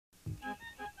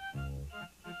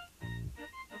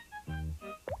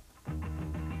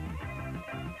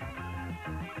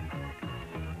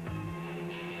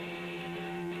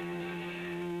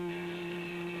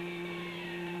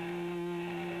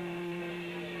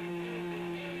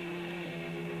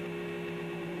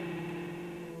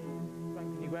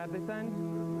grab this end?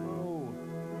 Oh,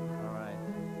 all right.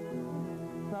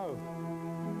 So,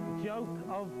 joke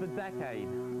of the decade.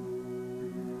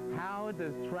 How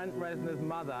does Trent Reznor's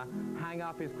mother hang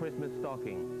up his Christmas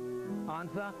stocking?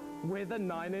 Answer, with a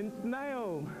 9-inch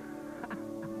nail.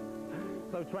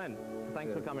 So Trent,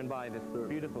 thanks for coming by this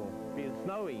beautiful,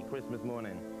 snowy Christmas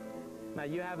morning. Now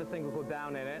you have a single called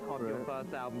Down in It off your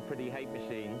first album, Pretty Hate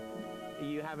Machine. Do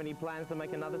you have any plans to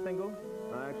make another single?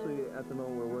 Actually, at the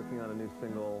moment, we're working on a new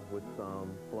single with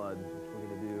Flood, which we're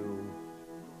going to do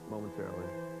momentarily.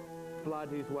 Flood,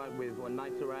 who's worked with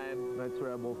Nights Arab? Nights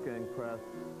Arab, Wolfgang Press,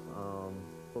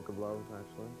 Book of Love,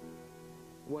 actually.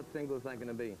 What single is that going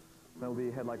to be? That will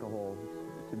be Head Like a Hole.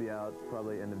 It should be out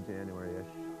probably end of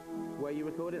January-ish. Where are you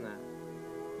recording that?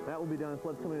 That will be done.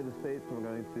 Flood's coming to the States, and we're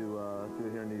going to do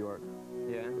it here in New York.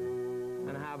 Yeah?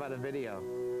 And how about a video?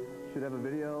 Should have a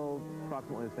video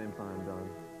approximately the same time done.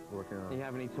 We're working on it. You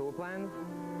have any tour plans?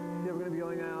 Yeah, we're going to be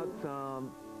going out.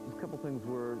 There's a couple things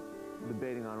we're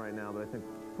debating on right now, but I think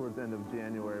towards the end of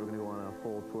January, we're going to go on a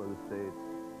full tour of the States.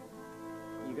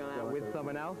 You going out with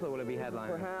someone else, or will it be headline?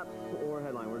 Perhaps, or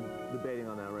headline. We're debating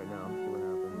on that right now. See what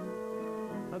happens.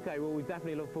 Okay, well, we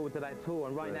definitely look forward to that tour.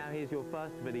 And right now, here's your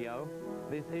first video.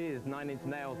 This is 9 Inch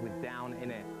Nails with Down in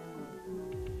It.